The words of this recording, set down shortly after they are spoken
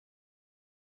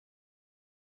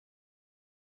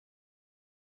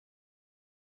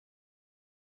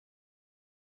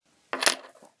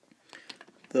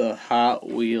the Hot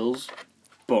Wheels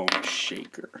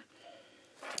BoneShaker.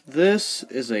 This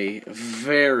is a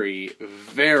very,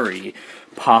 very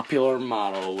popular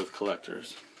model with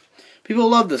collectors. People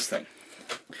love this thing.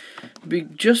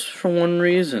 Just for one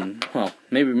reason. Well,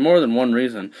 maybe more than one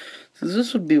reason.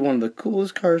 This would be one of the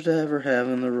coolest cars to ever have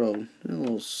in the road. A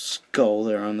little skull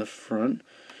there on the front.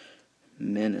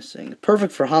 Menacing.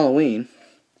 Perfect for Halloween.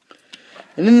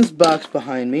 And in this box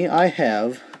behind me, I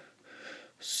have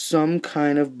some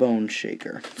kind of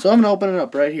BoneShaker. So I'm going to open it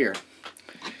up right here.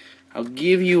 I'll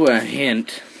give you a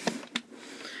hint.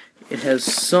 It has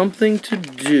something to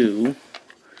do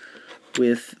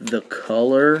with the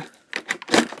color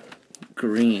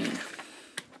green.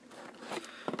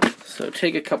 So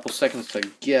take a couple seconds to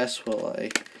guess while I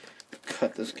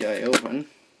cut this guy open.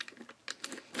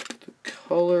 The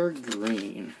color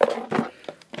green.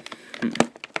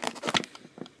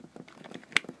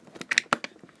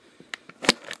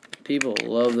 People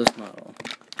love this model.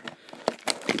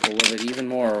 People love it even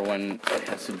more when it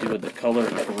has to do with the color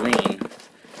green,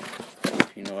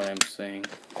 if you know what I'm saying.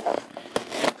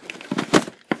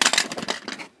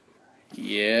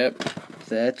 Yep,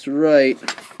 that's right.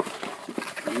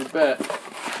 You bet.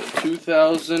 The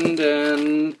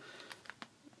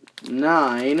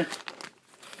 2009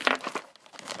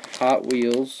 Hot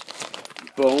Wheels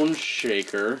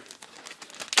BoneShaker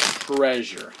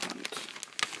Treasure Hunt.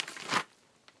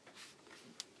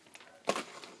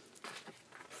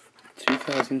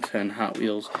 2010 Hot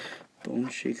Wheels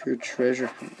BoneShaker Treasure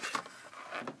Hunt.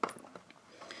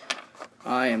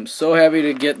 I am so happy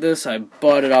to get this. I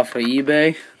bought it off of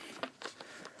eBay.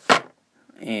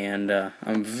 And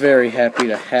I'm very happy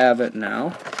to have it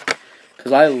now.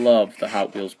 Because I love the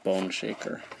Hot Wheels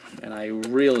BoneShaker. And I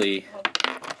really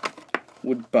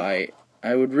would buy.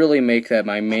 I would really make that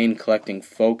my main collecting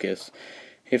focus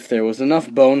if there was enough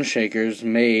BoneShakers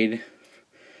made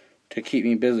to keep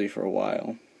me busy for a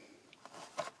while.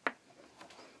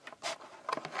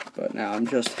 But now I'm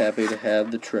just happy to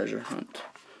have the Treasure Hunt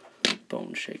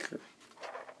BoneShaker.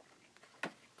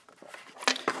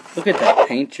 Look at that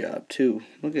paint job, too.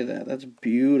 Look at that. That's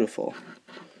beautiful.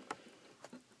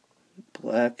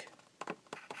 Black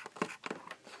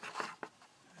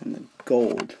and the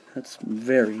gold. That's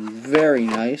very, very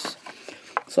nice.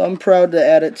 So I'm proud to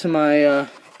add it to my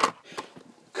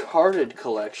carded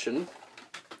collection.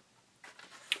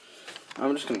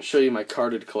 I'm just going to show you my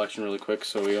carded collection really quick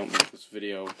so we don't make this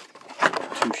video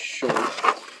too short.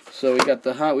 So we got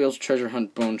the Hot Wheels Treasure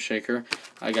Hunt BoneShaker.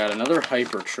 I got another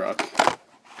Hyper Truck.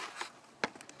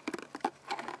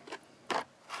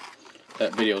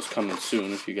 That video is coming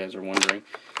soon if you guys are wondering.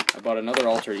 I bought another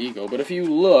Alter Ego, but if you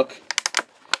look,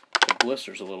 the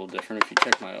blister's a little different. If you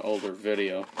check my older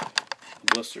video, the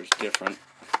blister's different.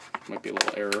 Might be a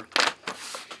little error.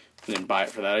 I didn't buy it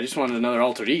for that. I just wanted another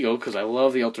Alter Ego because I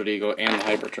love the Alter Ego and the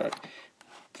Hypertruck.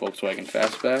 Volkswagen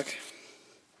Fastback.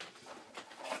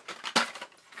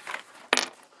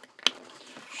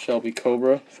 Shelby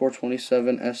Cobra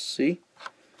 427 SC.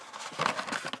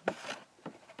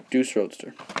 Deuce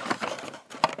Roadster.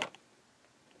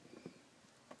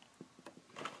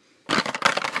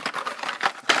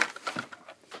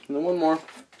 And then one more.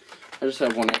 I just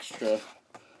have one extra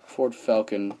Ford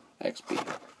Falcon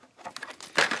XB.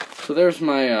 So there's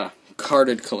my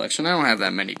carded collection. I don't have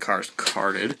that many cars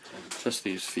carded, just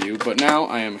these few. But now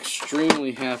I am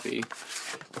extremely happy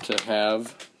to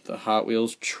have the Hot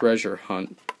Wheels Treasure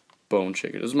Hunt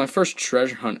BoneShaker. This is my first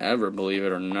treasure hunt ever, believe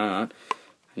it or not. I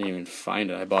didn't even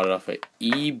find it. I bought it off of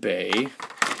eBay.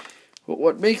 But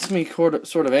what makes me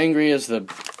sort of angry is the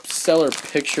seller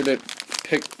pictured it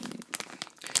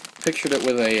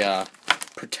with a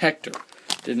protector.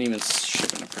 Didn't even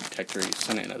ship in a protector. He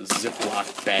sent it in a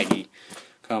Ziploc baggie.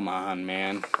 Come on,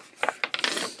 man.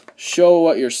 Show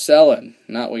what you're selling,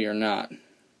 not what you're not.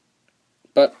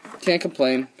 But can't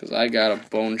complain because I got a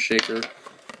BoneShaker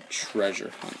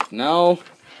Treasure Hunt. Now,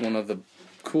 one of the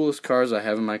coolest cars I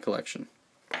have in my collection.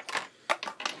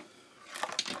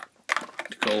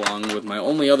 To go along with my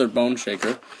only other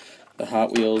BoneShaker, the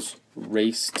Hot Wheels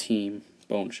Race Team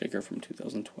BoneShaker from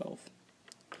 2012.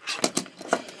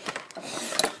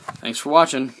 Thanks for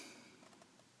watching.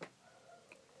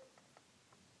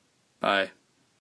 Bye.